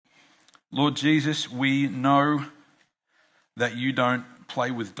Lord Jesus, we know that you don't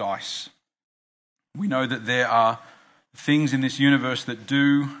play with dice. We know that there are things in this universe that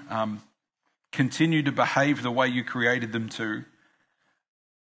do continue to behave the way you created them to.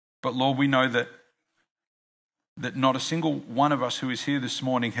 But Lord, we know that not a single one of us who is here this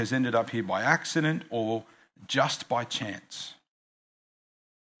morning has ended up here by accident or just by chance.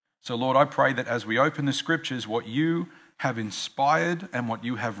 So Lord, I pray that as we open the scriptures, what you have inspired and what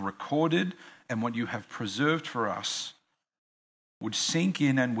you have recorded and what you have preserved for us would sink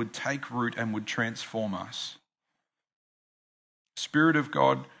in and would take root and would transform us. Spirit of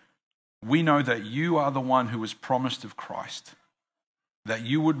God, we know that you are the one who was promised of Christ, that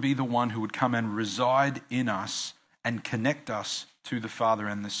you would be the one who would come and reside in us and connect us to the Father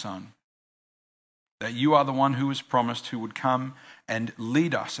and the Son. That you are the one who was promised who would come and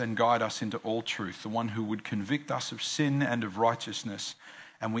lead us and guide us into all truth, the one who would convict us of sin and of righteousness.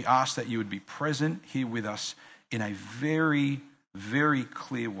 And we ask that you would be present here with us in a very, very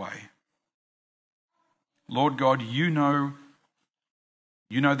clear way. Lord God, you know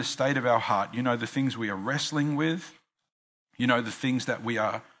the state of our heart. You know the things we are wrestling with. You know the things that we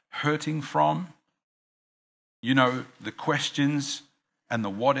are hurting from. You know the questions and the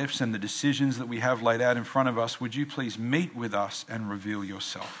what-ifs and the decisions that we have laid out in front of us. Would you please meet with us and reveal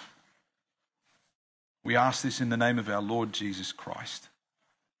yourself? We ask this in the name of our Lord Jesus Christ.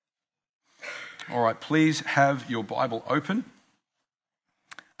 All right, please have your Bible open.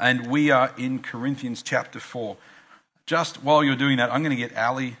 And we are in Corinthians chapter 4. Just while you're doing that, I'm going to get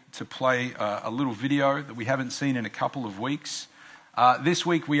Ali to play a little video that we haven't seen in a couple of weeks. This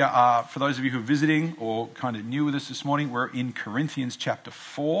week we are, for those of you who are visiting or kind of new with us this morning, we're in Corinthians chapter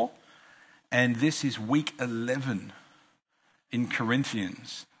 4. And this is week 11 in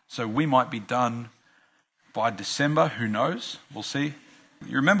Corinthians. So we might be done by December, who knows? We'll see.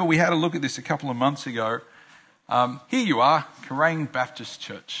 You remember we had a look at this a couple of months ago. Here you are, Kerrang Baptist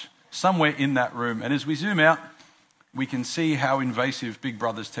Church, somewhere in that room. And as we zoom out, we can see how invasive Big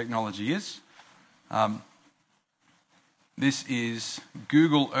Brother's technology is. This is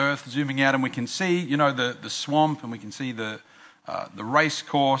Google Earth zooming out, and we can see, the swamp, and we can see the race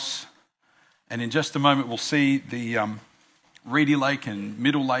course. And in just a moment, we'll see the Reedy Lake and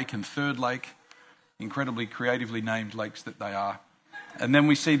Middle Lake and Third Lake, incredibly creatively named lakes that they are. And then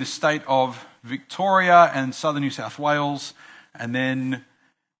we see the state of Victoria and southern New South Wales. And then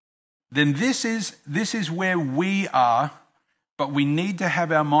this is where we are, but we need to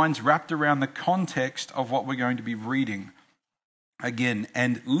have our minds wrapped around the context of what we're going to be reading again.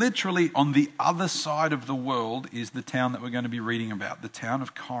 And literally on the other side of the world is the town that we're going to be reading about, the town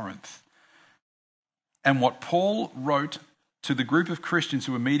of Corinth. And what Paul wrote to the group of Christians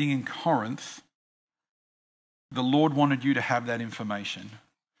who were meeting in Corinth, the Lord wanted you to have that information,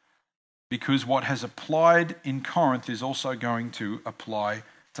 because what has applied in Corinth is also going to apply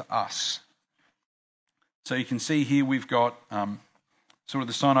to us. So you can see here we've got sort of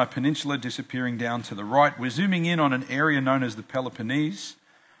the Sinai Peninsula disappearing down to the right. We're zooming in on an area known as the Peloponnese,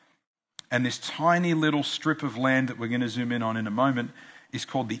 and this tiny little strip of land that we're going to zoom in on in a moment is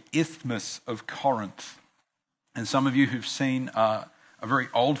called the Isthmus of Corinth. And some of you who've seen a very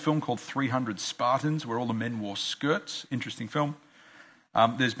old film called 300 Spartans, where all the men wore skirts. Interesting film.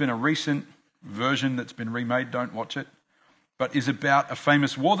 There's been a recent version that's been remade, don't watch it, but is about a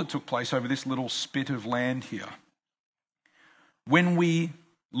famous war that took place over this little spit of land here. When we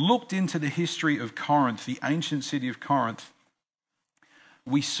looked into the history of Corinth, the ancient city of Corinth,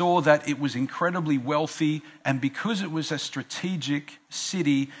 we saw that it was incredibly wealthy, and because it was a strategic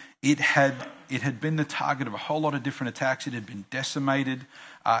city, it had been the target of a whole lot of different attacks. It had been decimated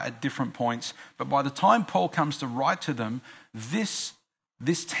at different points. But by the time Paul comes to write to them, this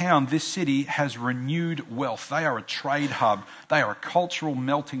town, this city has renewed wealth. They are a trade hub. They are a cultural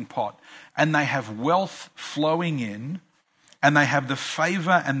melting pot. And they have wealth flowing in, and they have the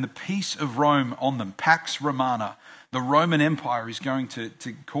favor and the peace of Rome on them. Pax Romana. The Roman Empire is going to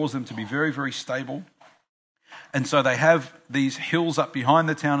cause them to be very, very stable. And so they have these hills up behind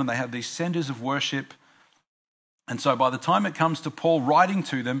the town, and they have these centers of worship. And so by the time it comes to Paul writing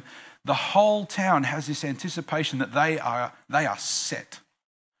to them, the whole town has this anticipation that they are set.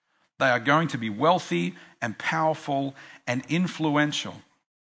 They are going to be wealthy and powerful and influential.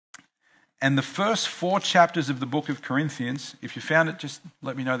 And the first 4 chapters of the book of Corinthians, if you found it, just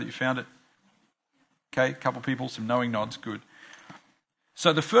let me know that you found it. Okay, a couple people, some knowing nods, good.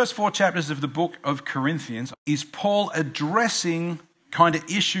 So the first 4 chapters of the book of Corinthians is Paul addressing kind of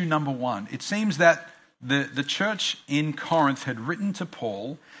issue number 1. It seems that the church in Corinth had written to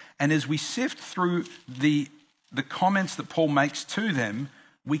Paul, and as we sift through the comments that Paul makes to them,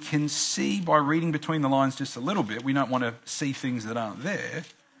 we can see by reading between the lines just a little bit, we don't want to see things that aren't there,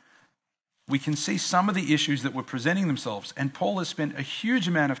 we can see some of the issues that were presenting themselves. And Paul has spent a huge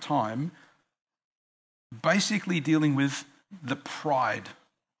amount of time basically dealing with the pride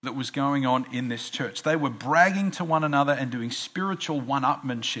that was going on in this church. They were bragging to one another and doing spiritual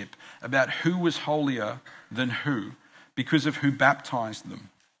one-upmanship about who was holier than who because of who baptized them.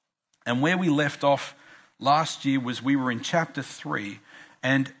 And where we left off last year was we were in chapter 3,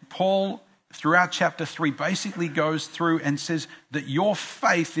 and Paul, throughout chapter 3, basically goes through and says that your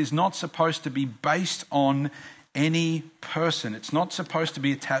faith is not supposed to be based on any person. It's not supposed to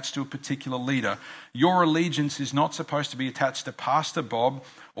be attached to a particular leader. Your allegiance is not supposed to be attached to Pastor Bob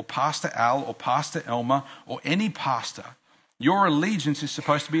or Pastor Al or Pastor Elmer or any pastor. Your allegiance is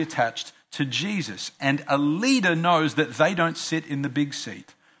supposed to be attached to Jesus. And a leader knows that they don't sit in the big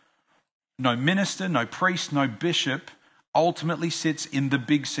seat. No minister, no priest, no bishop ultimately sits in the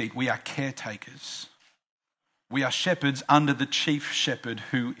big seat. We are caretakers. We are shepherds under the chief shepherd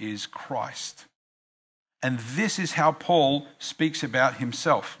who is Christ. And this is how Paul speaks about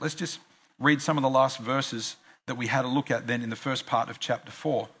himself. Let's just read some of the last verses that we had a look at then in the first part of chapter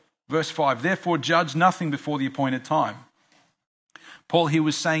 4. Verse 5, therefore judge nothing before the appointed time. Paul here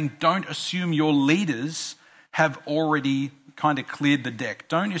was saying, don't assume your leaders have already kind of cleared the deck.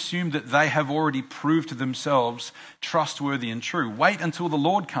 Don't assume that they have already proved to themselves trustworthy and true. Wait until the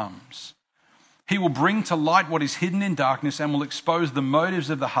Lord comes. He will bring to light what is hidden in darkness and will expose the motives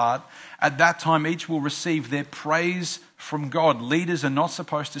of the heart. At that time, each will receive their praise from God. Leaders are not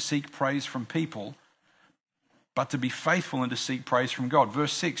supposed to seek praise from people, but to be faithful and to seek praise from God.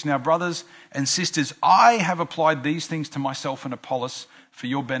 Verse 6, now brothers and sisters, I have applied these things to myself and Apollos for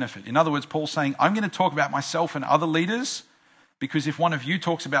your benefit. In other words, Paul's saying, I'm going to talk about myself and other leaders, because if one of you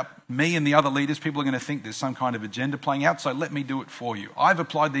talks about me and the other leaders, people are going to think there's some kind of agenda playing out, so let me do it for you. I've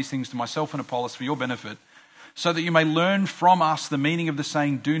applied these things to myself and Apollos for your benefit, so that you may learn from us the meaning of the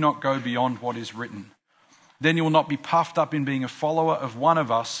saying, do not go beyond what is written. Then you will not be puffed up in being a follower of one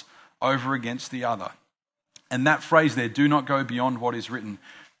of us over against the other. And that phrase there, do not go beyond what is written.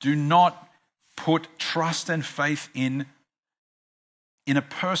 Do not put trust and faith in a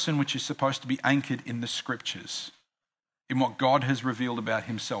person which is supposed to be anchored in the scriptures, in what God has revealed about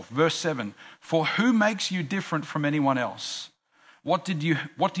himself. Verse 7, for who makes you different from anyone else? What do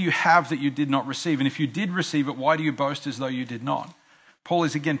you have that you did not receive? And if you did receive it, why do you boast as though you did not? Paul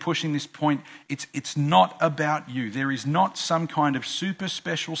is again pushing this point. It's not about you. There is not some kind of super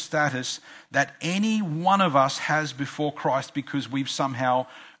special status that any one of us has before Christ because we've somehow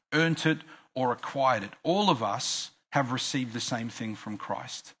earned it or acquired it. All of us have received the same thing from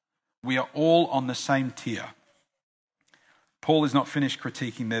Christ. We are all on the same tier. Paul is not finished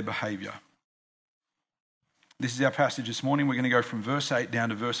critiquing their behavior. This is our passage this morning. We're going to go from verse 8 down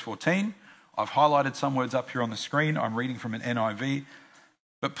to verse 14. I've highlighted some words up here on the screen. I'm reading from an NIV.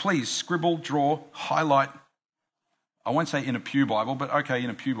 But please scribble, draw, highlight. I won't say in a pew Bible, but okay, in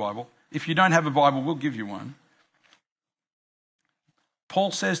a pew Bible. If you don't have a Bible, we'll give you one.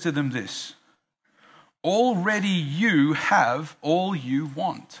 Paul says to them this, already you have all you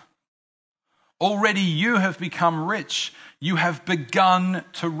want. Already you have become rich. You have begun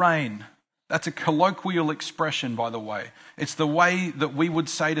to reign. That's a colloquial expression, by the way. It's the way that we would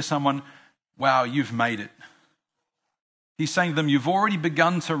say to someone, wow, you've made it. He's saying to them, you've already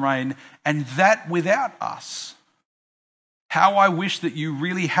begun to reign, and that without us. How I wish that you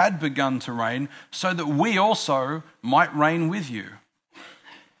really had begun to reign, so that we also might reign with you.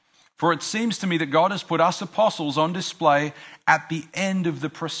 For it seems to me that God has put us apostles on display at the end of the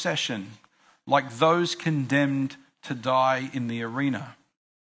procession, like those condemned to die in the arena.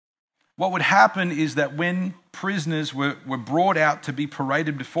 What would happen is that when prisoners were brought out to be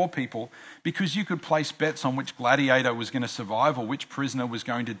paraded before people, because you could place bets on which gladiator was going to survive or which prisoner was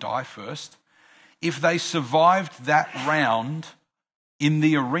going to die first, if they survived that round in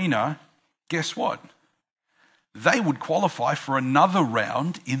the arena, guess what? They would qualify for another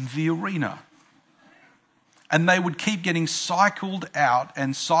round in the arena. And they would keep getting cycled out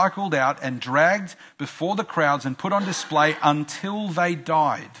and dragged before the crowds and put on display until they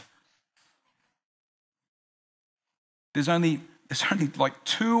died. There's only like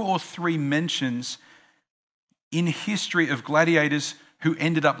 2 or 3 mentions in history of gladiators who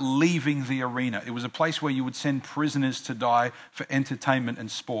ended up leaving the arena. It was a place where you would send prisoners to die for entertainment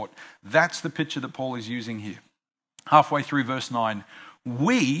and sport. That's the picture that Paul is using here. Halfway through verse 9,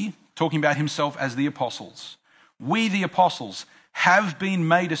 we, talking about himself as the apostles, we the apostles have been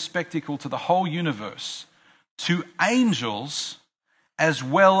made a spectacle to the whole universe, to angels as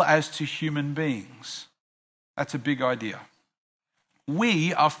well as to human beings. That's a big idea.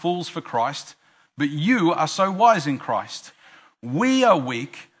 We are fools for Christ, but you are so wise in Christ. We are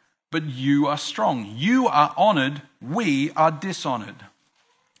weak, but you are strong. You are honored, we are dishonored.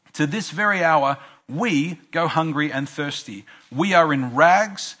 To this very hour, we go hungry and thirsty. We are in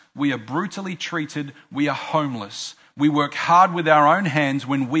rags, we are brutally treated, we are homeless. We work hard with our own hands.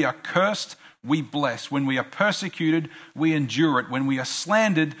 When we are cursed, we bless. When we are persecuted, we endure it. When we are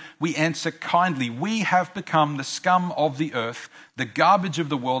slandered, we answer kindly. We have become the scum of the earth, the garbage of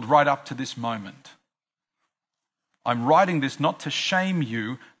the world right up to this moment. I'm writing this not to shame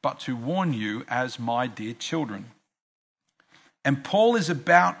you, but to warn you as my dear children. And Paul is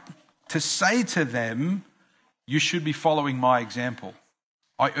about to say to them, you should be following my example.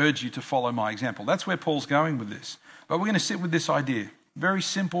 I urge you to follow my example. That's where Paul's going with this. But we're going to sit with this idea. Very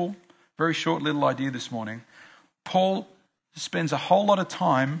simple, very short little idea this morning. Paul spends a whole lot of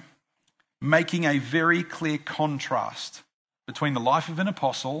time making a very clear contrast between the life of an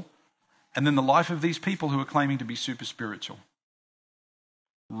apostle and then the life of these people who are claiming to be super spiritual.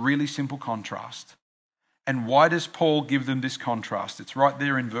 Really simple contrast. And why does Paul give them this contrast? It's right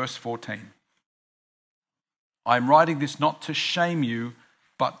there in verse 14. I'm writing this not to shame you,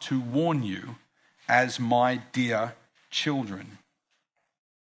 but to warn you as my dear children.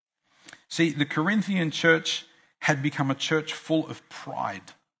 See, the Corinthian church had become a church full of pride.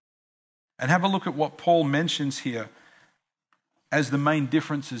 And have a look at what Paul mentions here as the main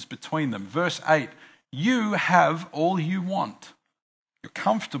differences between them. Verse 8, you have all you want. You're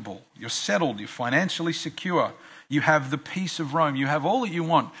comfortable, you're settled, you're financially secure. You have the peace of Rome. You have all that you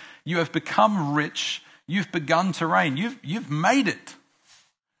want. You have become rich. You've begun to reign. You've made it.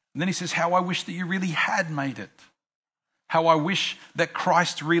 And then he says, how I wish that you really had made it. How I wish that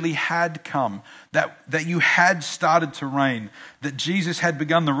Christ really had come, that you had started to reign, that Jesus had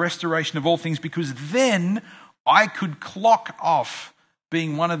begun the restoration of all things, because then I could clock off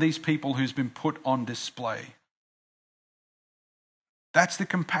being one of these people who's been put on display. That's the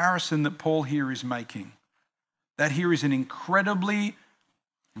comparison that Paul here is making. That here is an incredibly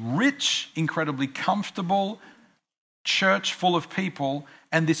rich, incredibly comfortable church full of people,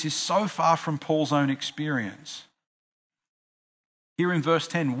 and this is so far from Paul's own experience. Here in verse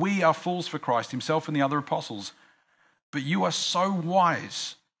 10, we are fools for Christ, himself and the other apostles, but you are so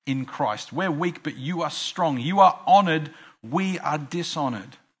wise in Christ. We're weak, but you are strong. You are honored, we are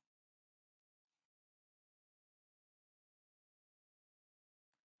dishonored.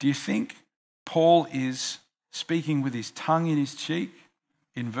 Do you think Paul is speaking with his tongue in his cheek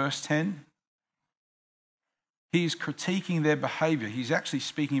in verse 10? He's critiquing their behavior. He's actually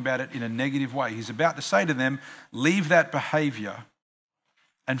speaking about it in a negative way. He's about to say to them, leave that behavior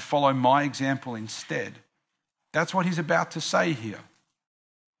and follow my example instead. That's what he's about to say here.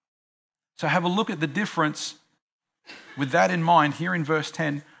 So have a look at the difference. With that in mind, here in verse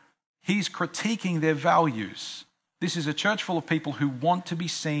 10, he's critiquing their values. This is a church full of people who want to be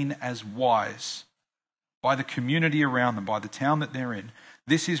seen as wise by the community around them, by the town that they're in.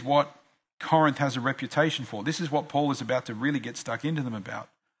 This is what Corinth has a reputation for. This is what Paul is about to really get stuck into them about.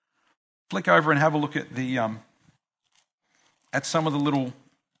 Flick over and have a look at at some of the little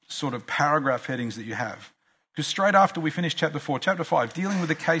sort of paragraph headings that you have. Because straight after we finish chapter 4, chapter 5, dealing with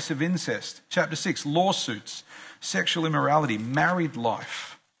the case of incest. Chapter 6, lawsuits, sexual immorality, married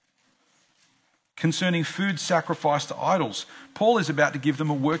life. Concerning food sacrificed to idols, Paul is about to give them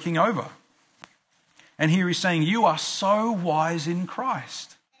a working over. And here he's saying, you are so wise in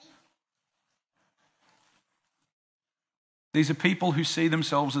Christ. These are people who see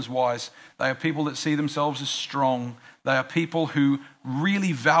themselves as wise. They are people that see themselves as strong. They are people who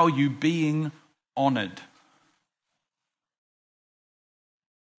really value being honored.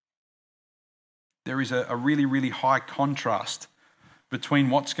 There is a really, really high contrast between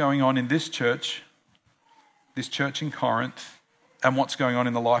what's going on in this church in Corinth, and what's going on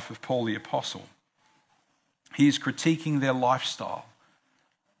in the life of Paul the Apostle. He is critiquing their lifestyle.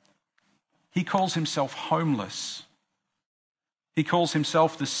 He calls himself homeless. He calls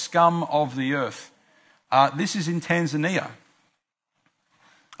himself the scum of the earth. This is in Tanzania.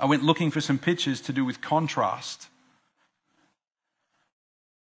 I went looking for some pictures to do with contrast.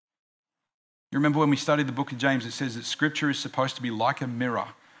 You remember when we studied the book of James, it says that Scripture is supposed to be like a mirror.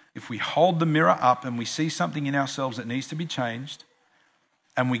 If we hold the mirror up and we see something in ourselves that needs to be changed,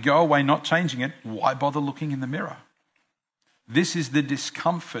 and we go away not changing it, why bother looking in the mirror? This is the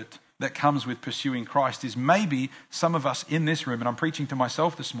discomfort that comes with pursuing Christ, is maybe some of us in this room, and I'm preaching to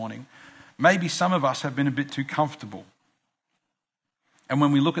myself this morning, maybe some of us have been a bit too comfortable. And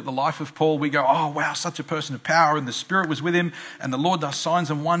when we look at the life of Paul, we go, oh wow, such a person of power, and the Spirit was with him, and the Lord does signs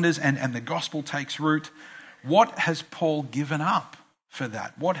and wonders, and the gospel takes root. What has Paul given up for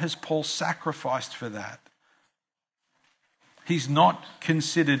that? What has Paul sacrificed for that? He's not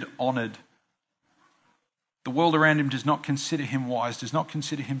considered honored. The world around him does not consider him wise, does not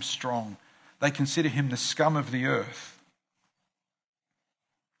consider him strong. They consider him the scum of the earth.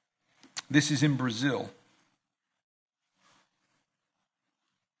 This is in Brazil.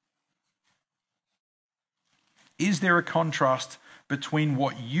 Is there a contrast between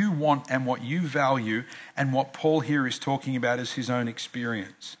what you want and what you value and what Paul here is talking about as his own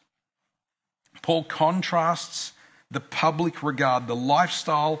experience? Paul contrasts the public regard, the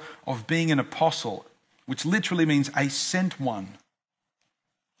lifestyle of being an apostle, which literally means a sent one.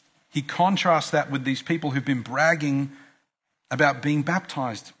 He contrasts that with these people who've been bragging about being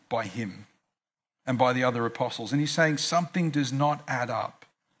baptized by him and by the other apostles. And he's saying something does not add up.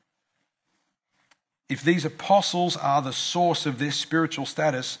 If these apostles are the source of their spiritual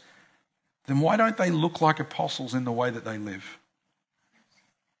status, then why don't they look like apostles in the way that they live?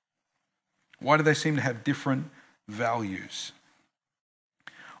 Why do they seem to have different values?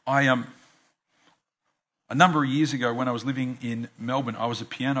 A number of years ago when I was living in Melbourne, I was a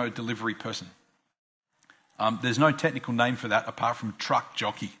piano delivery person. There's no technical name for that apart from truck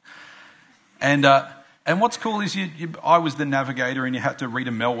jockey. And what's cool is I was the navigator and you had to read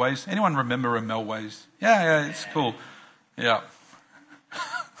a Melways. Anyone remember a Melways? Yeah, it's cool. Yeah.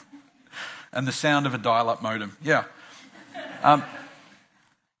 And the sound of a dial-up modem. Yeah.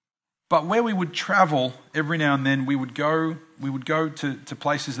 But where we would travel every now and then, we would go to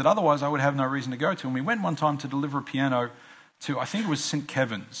places that otherwise I would have no reason to go to. And we went one time to deliver a piano to, I think it was St.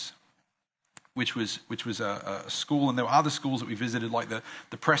 Kevin's, which was a school, and there were other schools that we visited, like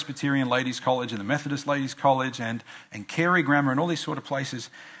the Presbyterian Ladies College and the Methodist Ladies College and Carey Grammar and all these sort of places.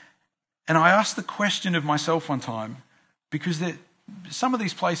 And I asked the question of myself one time, because some of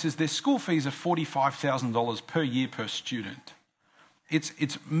these places, their school fees are $45,000 per year per student.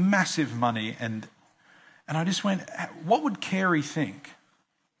 It's massive money, and I just went, what would Carey think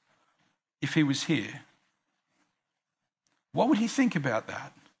if he was here? What would he think about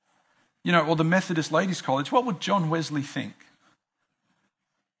that? Or the Methodist Ladies College, what would John Wesley think?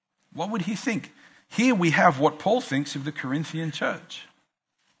 What would he think? Here we have what Paul thinks of the Corinthian church.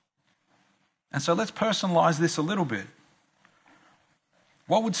 And so let's personalize this a little bit.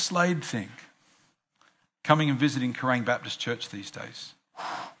 What would Slade think coming and visiting Kerrang Baptist Church these days?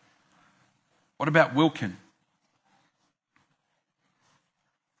 What about Wilkin?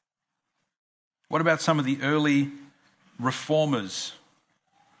 What about some of the early reformers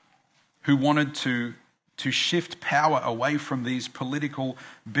who wanted to shift power away from these political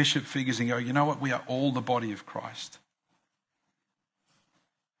bishop figures and go, you know what, we are all the body of Christ.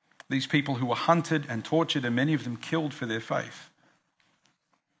 These people who were hunted and tortured and many of them killed for their faith.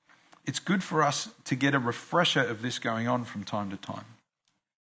 It's good for us to get a refresher of this going on from time to time.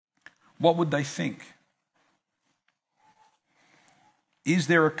 What would they think? Is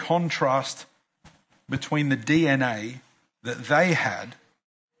there a contrast between the DNA that they had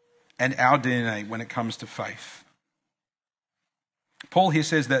and our DNA when it comes to faith? Paul here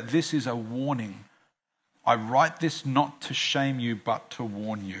says that this is a warning. I write this not to shame you, but to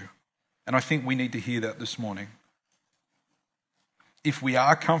warn you. And I think we need to hear that this morning. If we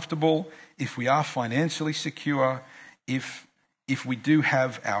are comfortable, if we are financially secure, if we do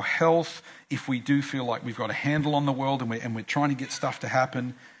have our health, if we do feel like we've got a handle on the world and we're trying to get stuff to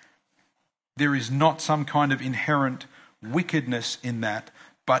happen, there is not some kind of inherent wickedness in that.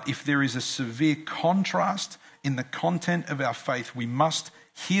 But if there is a severe contrast in the content of our faith, we must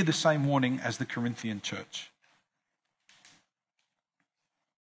hear the same warning as the Corinthian church.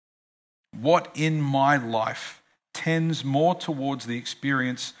 What in my life tends more towards the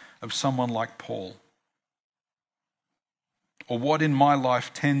experience of someone like Paul? Or what in my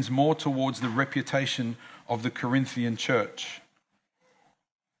life tends more towards the reputation of the Corinthian church?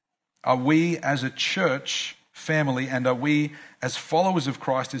 Are we as a church family and are we as followers of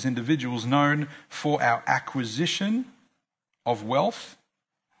Christ, as individuals, known for our acquisition of wealth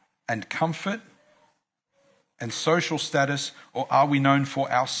and comfort and social status, or are we known for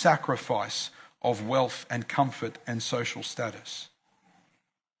our sacrifice of wealth and comfort and social status?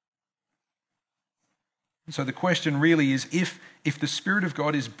 So the question really is, if the Spirit of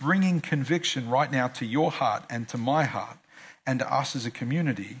God is bringing conviction right now to your heart and to my heart and to us as a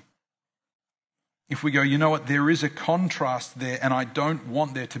community, if we go, you know what, there is a contrast there and I don't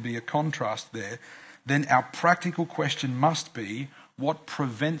want there to be a contrast there, then our practical question must be, what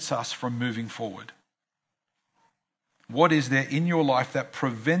prevents us from moving forward? What is there in your life that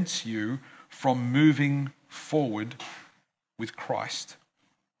prevents you from moving forward with Christ?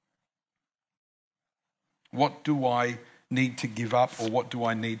 What do I need to give up, or what do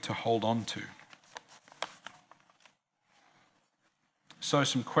I need to hold on to? So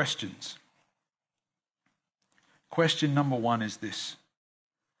some questions. Question number 1 is this: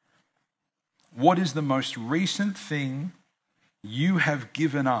 what is the most recent thing you have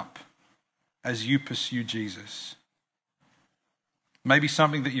given up as you pursue Jesus? Maybe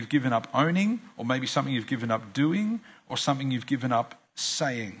something that you've given up owning, or maybe something you've given up doing, or something you've given up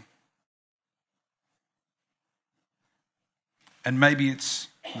saying. And maybe it's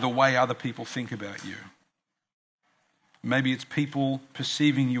the way other people think about you. Maybe it's people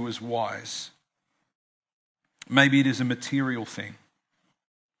perceiving you as wise. Maybe it is a material thing.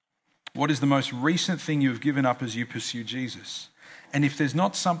 What is the most recent thing you've given up as you pursue Jesus? And if there's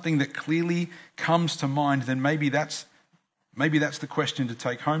not something that clearly comes to mind, then maybe that's the question to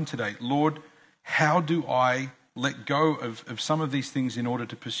take home today. Lord, how do I let go of some of these things in order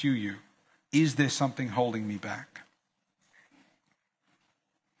to pursue you? Is there something holding me back?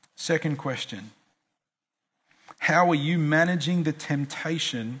 Second question: how are you managing the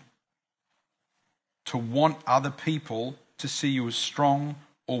temptation to want other people to see you as strong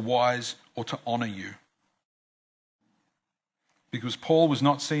or wise or to honor you? Because Paul was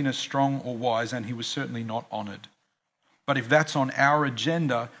not seen as strong or wise, and he was certainly not honored. But if that's on our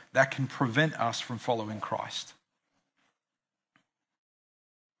agenda, that can prevent us from following Christ.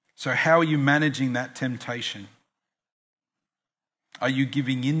 So how are you managing that temptation? Are you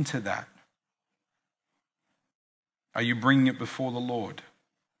giving in to that? Are you bringing it before the Lord?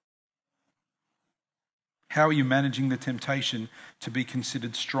 How are you managing the temptation to be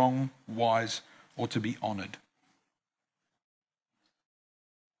considered strong, wise, or to be honored?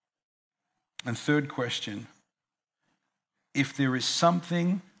 And third question: if there is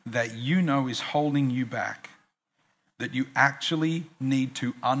something that you know is holding you back, that you actually need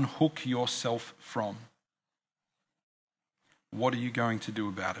to unhook yourself from, what are you going to do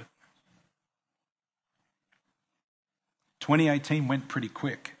about it? 2018 went pretty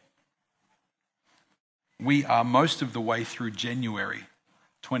quick. We are most of the way through January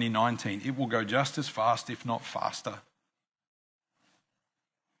 2019. It will go just as fast, if not faster.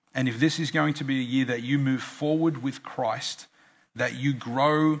 And if this is going to be a year that you move forward with Christ, that you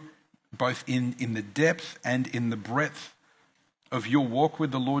grow both in the depth and in the breadth of your walk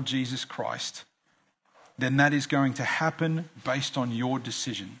with the Lord Jesus Christ, then that is going to happen based on your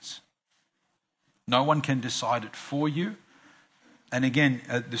decisions. No one can decide it for you. And again,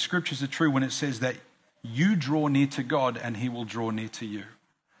 the scriptures are true when it says that you draw near to God and he will draw near to you.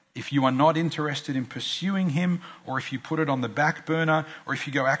 If you are not interested in pursuing him, or if you put it on the back burner, or if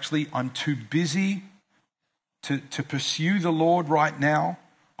you go, actually, I'm too busy to pursue the Lord right now,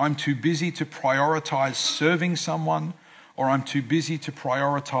 I'm too busy to prioritize serving someone, or I'm too busy to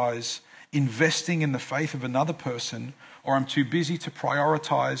prioritize investing in the faith of another person, or I'm too busy to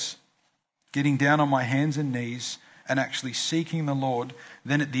prioritize getting down on my hands and knees and actually seeking the Lord,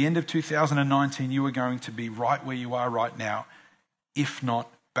 then at the end of 2019, you are going to be right where you are right now, if not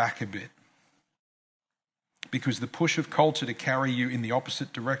back a bit. Because the push of culture to carry you in the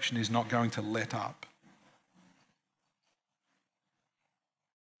opposite direction is not going to let up.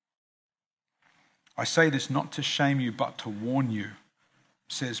 I say this not to shame you, but to warn you,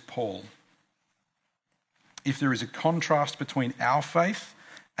 says Paul. If there is a contrast between our faith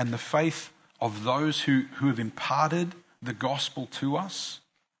and the faith of those who have imparted the gospel to us,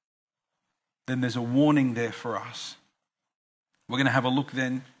 then there's a warning there for us. We're going to have a look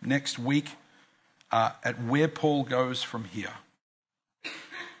then next week at where Paul goes from here.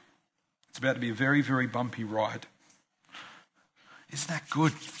 It's about to be a very, very bumpy ride. Isn't that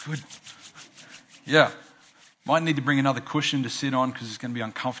good? Good. Yeah. Might need to bring another cushion to sit on because it's going to be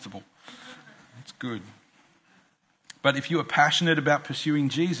uncomfortable. It's good. But if you are passionate about pursuing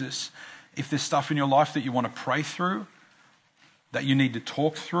Jesus, if there's stuff in your life that you want to pray through, that you need to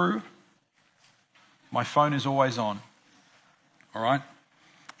talk through, my phone is always on. All right?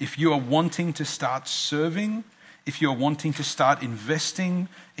 If you are wanting to start serving, if you're wanting to start investing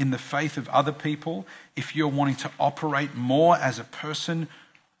in the faith of other people, if you're wanting to operate more as a person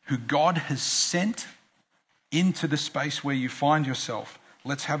who God has sent into the space where you find yourself,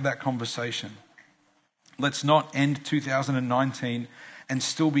 let's have that conversation. Let's not end 2019 and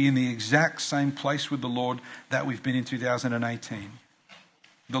still be in the exact same place with the Lord that we've been in 2018.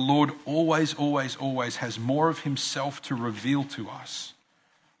 The Lord always, always, always has more of himself to reveal to us.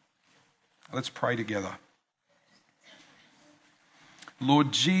 Let's pray together.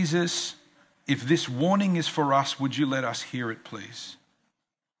 Lord Jesus, if this warning is for us, would you let us hear it, please?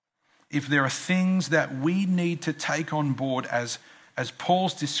 If there are things that we need to take on board as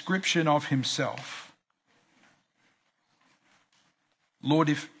Paul's description of himself, Lord,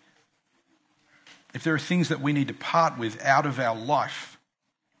 if there are things that we need to part with out of our life,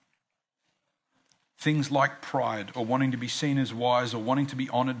 things like pride or wanting to be seen as wise or wanting to be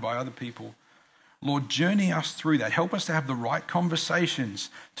honored by other people, Lord, journey us through that. Help us to have the right conversations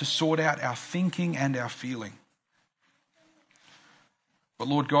to sort out our thinking and our feeling. But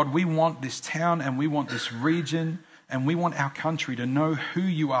Lord God, we want this town and we want this region and we want our country to know who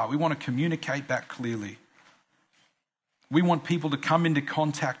you are. We want to communicate that clearly. We want people to come into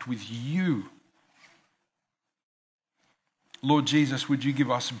contact with you. Lord Jesus, would you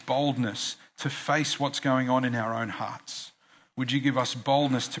give us boldness to face what's going on in our own hearts? Would you give us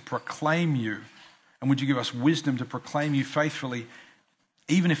boldness to proclaim you? And would you give us wisdom to proclaim you faithfully,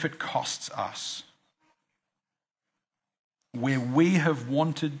 even if it costs us? Where we have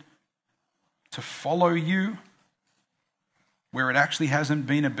wanted to follow you, where it actually hasn't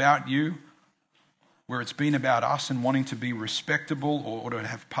been about you, where it's been about us and wanting to be respectable or to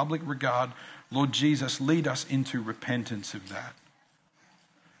have public regard, Lord Jesus, lead us into repentance of that.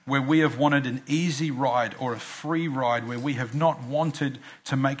 Where we have wanted an easy ride or a free ride, where we have not wanted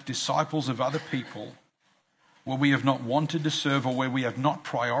to make disciples of other people, where we have not wanted to serve, or where we have not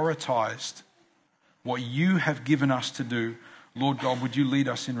prioritized what you have given us to do, Lord God, would you lead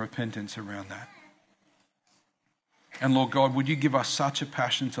us in repentance around that? And Lord God, would you give us such a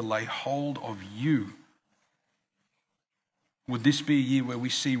passion to lay hold of you? Would this be a year where we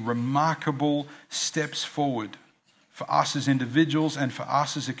see remarkable steps forward for us as individuals and for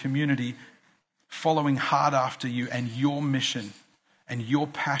us as a community, following hard after you and your mission and your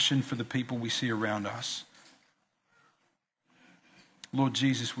passion for the people we see around us? Lord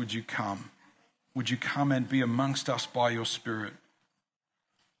Jesus, would you come? Would you come and be amongst us by your Spirit?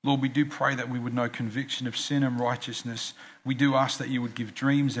 Lord, we do pray that we would know conviction of sin and righteousness. We do ask that you would give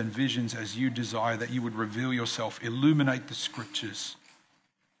dreams and visions as you desire, that you would reveal yourself, illuminate the scriptures,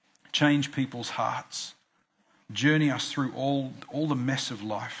 change people's hearts, journey us through all the mess of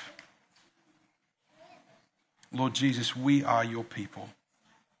life. Lord Jesus, we are your people.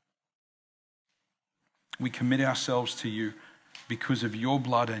 We commit ourselves to you because of your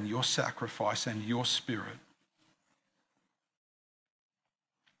blood and your sacrifice and your Spirit.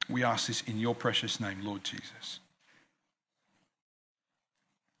 We ask this in your precious name, Lord Jesus.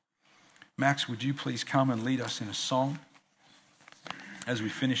 Max, would you please come and lead us in a song as we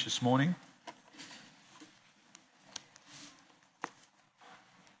finish this morning?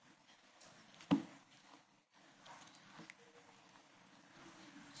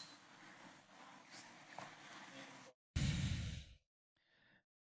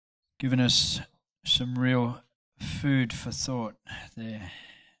 Given us some real food for thought there.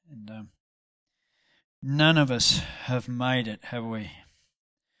 And none of us have made it, have we?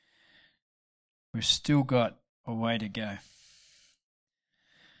 We've still got a way to go.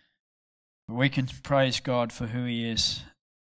 But we can praise God for who he is